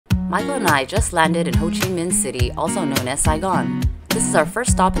Michael and I just landed in Ho Chi Minh City, also known as Saigon. This is our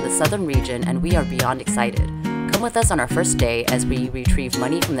first stop in the southern region and we are beyond excited. Come with us on our first day as we retrieve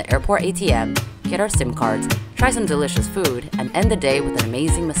money from the airport ATM, get our SIM cards, try some delicious food, and end the day with an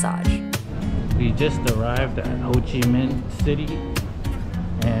amazing massage. We just arrived at Ho Chi Minh City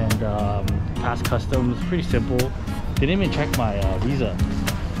and passed customs. Pretty simple. They didn't even check my visa.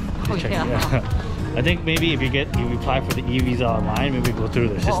 Oh, yeah. I think maybe if you apply for the e-visa online, maybe go through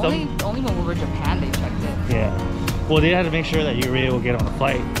their system. Only when we were in Japan they checked it. Yeah. Well, they had to make sure that you were able to get on the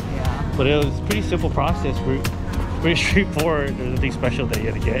flight. Yeah. But it was a pretty simple process. Pretty straightforward. There's nothing special that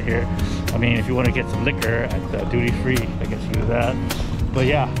you had to get here. I mean, if you want to get some liquor at the duty free, I guess you do that. But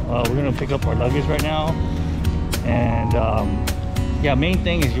yeah, we're gonna pick up our luggage right now. And yeah, main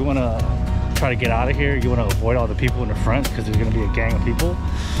thing is you want to try to get out of here. You want to avoid all the people in the front because there's gonna be a gang of people.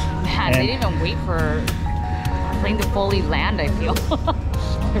 Man, they didn't even wait for the plane to fully land, I feel.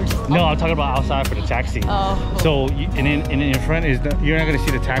 No, I'm talking about outside for the taxi. Oh. So, in front is you're not going to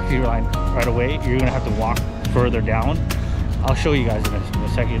see the taxi line right away. You're going to have to walk further down. I'll show you guys in a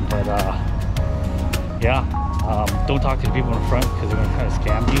second, but yeah, don't talk to the people in the front because they're going to try to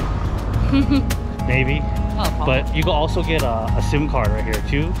scam you. Maybe. Oh, but you can also get a SIM card right here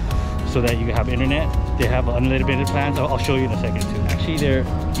too, so that you can have internet. They have unlimited plans. I'll show you in a second too. Actually,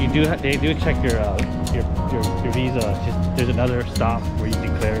 they do check your visa. Just, there's another stop where you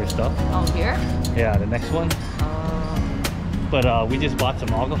declare your stuff. Oh, here? Yeah, the next one. But we just bought some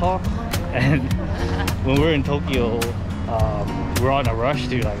alcohol, and when we were in Tokyo, we're on a rush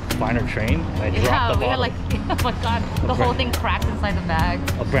to like find our train. And I dropped the bottle. Had like, oh my god, the whole thing cracked inside the bag.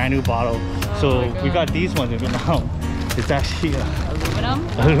 A brand new bottle. Oh, so we got these ones, and now it's actually aluminum.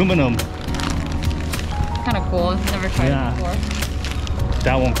 Aluminum. Kind of cool. Never tried it before.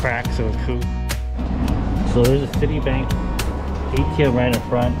 That one cracked, so it's cool. So there's a Citibank ATM right in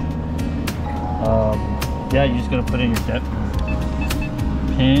front. Yeah, you're just gonna put in your debit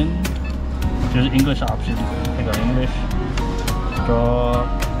pin. There's English options. Pick on English. Draw.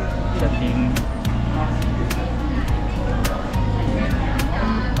 Setting.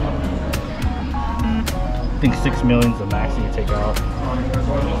 I think 6 million is the max you can take out.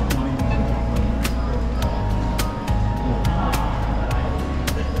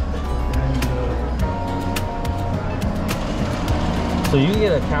 So you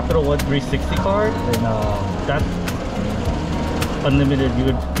get a Capital One 360 card, and that's unlimited. You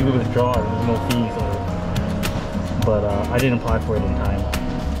would withdraw. There's no fees. But I didn't apply for it in time,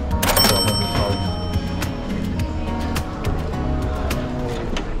 so I'm gonna be charged.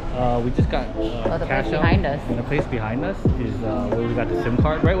 We just got the cash place out, behind us. and the place behind us is where we got the SIM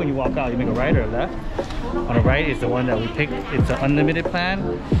card. Right when you walk out, you make a right or a left. On the right is the one that we picked. It's an unlimited plan,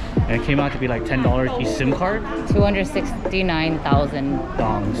 and it came out to be like $10 each SIM card. 269,000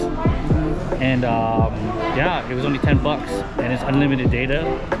 dongs. And yeah, it was only 10 bucks, and it's unlimited data,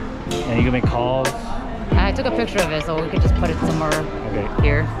 and you can make calls. I took a picture of it, so we could just put it somewhere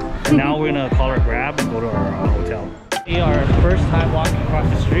here. And now we're gonna call our Grab and go to our hotel. It's our first time walking across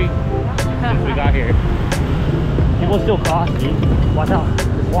the street since we got here. People still cross, dude. Watch out.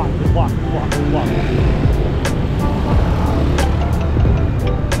 Just walk, just walk, just walk, just walk.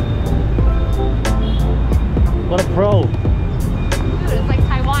 What a pro. Dude, it's like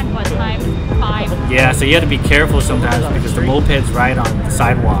Taiwan, but times 5. Yeah, so you have to be careful sometimes because the mopeds ride on the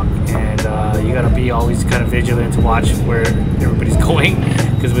sidewalk, and you gotta be always kind of vigilant to watch where everybody's going,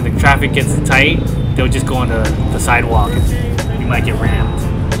 because when the traffic gets tight, they'll just go on the sidewalk and you might get rammed.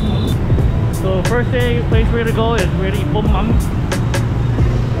 So first place we're gonna go is we're gonna eat bom mam.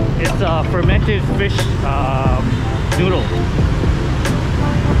 It's a fermented fish noodle.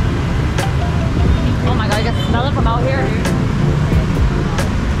 Oh my god, I can smell it from out here, dude.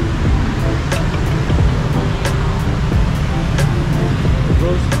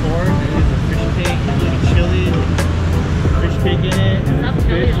 Roast pork, there's a fish cake, there's a little chili, fish cake in it, and That there's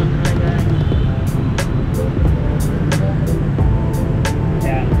chili fish. looks really good.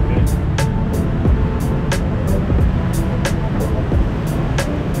 Yeah, good.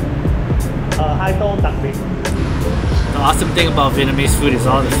 Hai Tô đặc biệt. The awesome thing about Vietnamese food is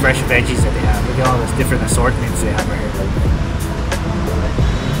all the fresh veggies that they have. Look at all those different assortments they have right here.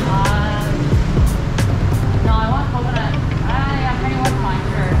 No, I want coconut. Yeah, anyone fine,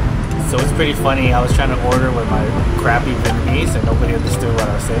 sure. So it's pretty funny. I was trying to order with my crappy Vietnamese and nobody understood what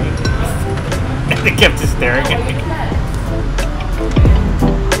I was saying. And they kept just staring at me.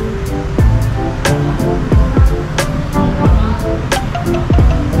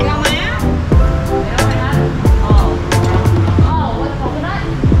 Oh, with coconut?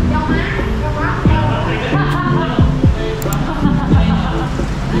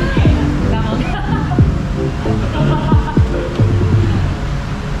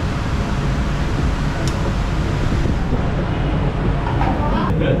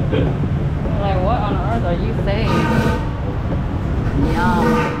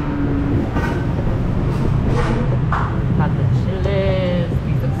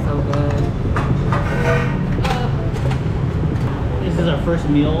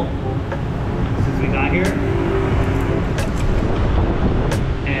 first meal since we got here.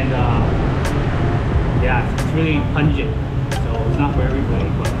 And yeah, it's really pungent. So it's not for everybody.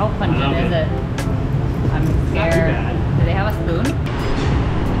 But How pungent is it? I'm scared. Do they have a spoon?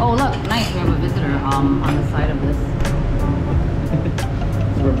 Oh look, nice. We have a visitor on the side of this.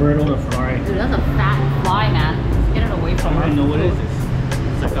 Roberto the Ferrari. Dude, that's a fat fly, man. Let's get it away from her. I don't know what it is.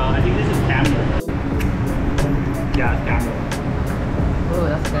 It's like I think this is camera. Yeah, it's camera. Ooh,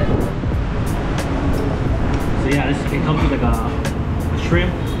 that's good. So yeah, it comes with like a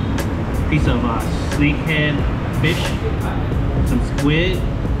shrimp, piece of snakehead fish, some squid,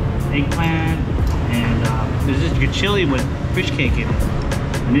 eggplant, and there's this chili with fish cake in it.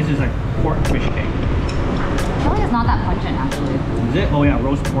 And this is like pork fish cake. Chili is not that pungent actually. Is it? Oh yeah,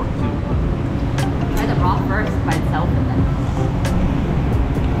 roast pork too. Try the broth first by itself and then.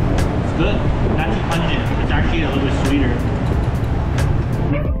 It's good. Not too pungent. It's actually a little bit sweeter.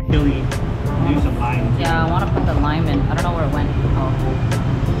 Chili. Do some lime. Yeah, I want to put the lime in. I don't know where it went. Oh.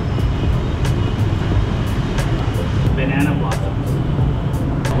 Banana blossoms.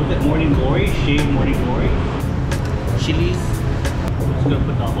 What's it? Morning Glory? Shaved Morning Glory. Chilies. Just gonna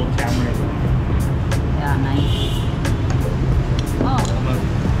put the whole tamarind in. Yeah, nice. Oh.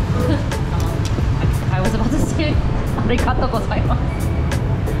 I was about to say arigato gozaimasu.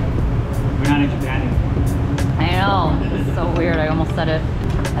 We're not in Japan anymore. I know. It's so weird. I almost said it.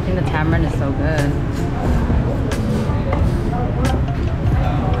 I think the tamarind is so good.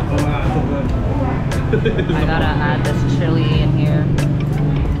 Oh wow, so good. I gotta add this chili in here.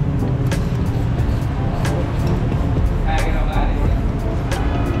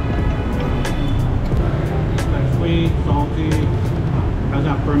 Sweet, salty, has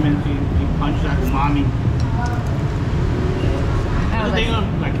that fermenting, you punch that umami. That's the thing on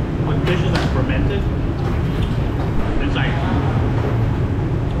like when fish is like fermented, it's like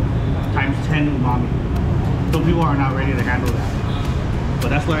times 10 umami. Some people are not ready to handle that. But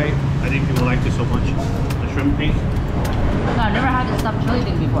that's why I think people like this so much. The shrimp taste. No, I've never had this stuffed chili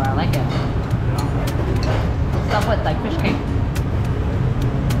thing before. I like it. Yeah. Stuff with like fish cake.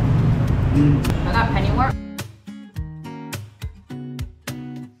 I got pennyworth.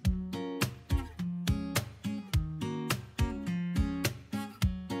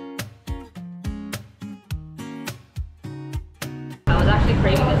 I was actually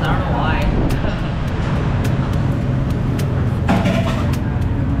craving this. I don't know why.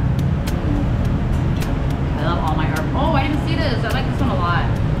 I love all my herbs. Oh, I didn't see this. I like this one a lot.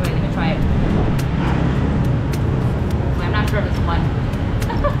 Wait, let me try it. Wait, I'm not sure of this one.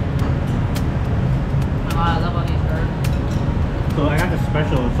 Oh my god, I love all these herbs. So I got the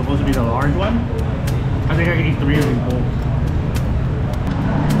special, it's supposed to be the large one. I think I can eat 3 of these bowls.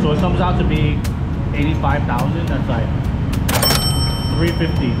 So it comes out to be 85,000. That's like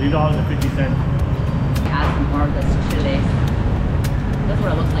 $3.50. Add some more of this chili. That's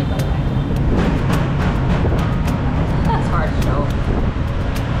what it looks like, by the way. That's hard to show.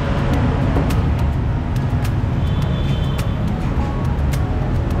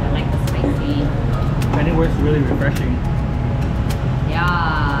 I like the spicy. Pennyworth's really refreshing.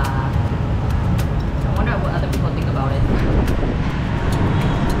 Yeah. I wonder what other people think about it.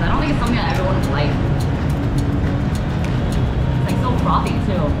 I don't think it's something that everyone would like. It's like so frothy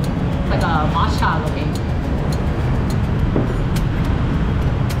too. It's like a matcha looking.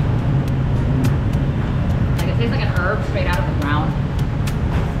 Like it tastes like an herb straight out of the ground.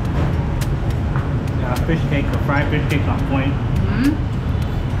 Yeah, fish cake, the fried fish cake on point. Mm-hmm.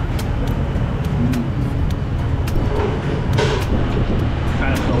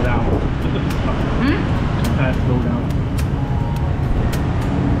 Trying to slow down. Trying to slow down.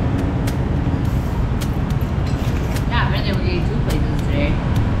 Yeah, I really we ate 2 places today.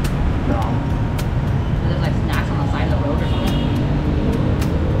 No. There's like snacks on the side of the road or something.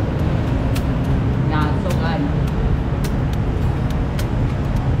 Yeah, it's so good.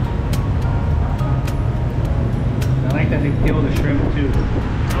 I like that they kill the shrimp too.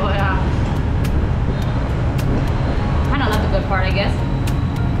 Oh yeah. Kind of love the good part, I guess.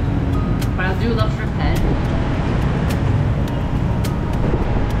 But I do love shrimp head.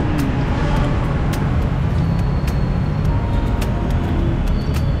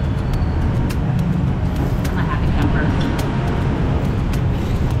 I'm a happy camper.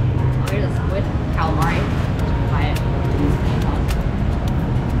 Oh, here's a squid calamari. Try it.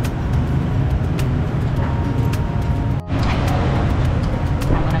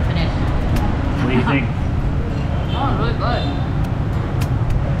 I'm gonna finish. What do you think? Oh, it's really good.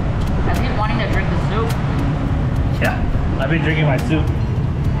 I keep wanting to drink the soup. Yeah, I've been drinking my soup.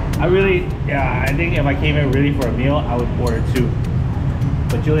 I think if I came here really for a meal, I would order 2.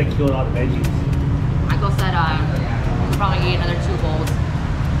 but you like killed all the veggies. Michael said we'll probably eat another 2 bowls.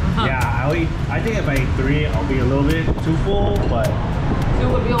 Yeah, I think if I eat 3, I'll be a little bit too full, but 2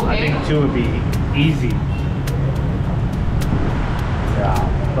 would be okay. I think 2 would be easy.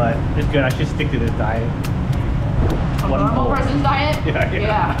 Yeah, but it's good. I should stick to this diet. A normal person's diet?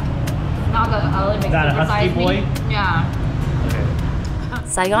 Yeah. Not a husky boy? Yeah. Okay.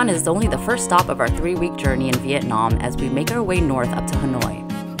 Saigon is only the first stop of our 3-week journey in Vietnam as we make our way north up to Hanoi.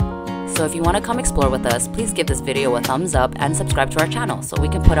 So if you want to come explore with us, please give this video a thumbs up and subscribe to our channel so we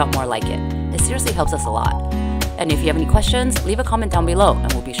can put out more like it. It seriously helps us a lot. And if you have any questions, leave a comment down below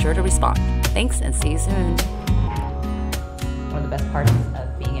and we'll be sure to respond. Thanks and see you soon. One of the best parts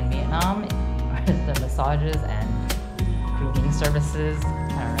of being in Vietnam is the massages and grooming services. I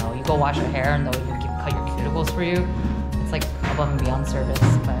don't know, you go wash your hair and they'll cut your cuticles for you. It's like above and beyond service.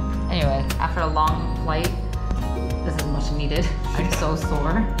 But anyway, after a long flight, this is much needed. I'm so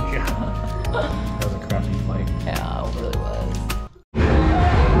sore. Yeah. That was a crappy flight. Yeah, it really was.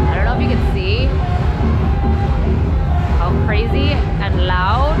 I don't know if you can see how crazy and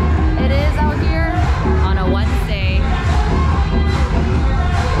loud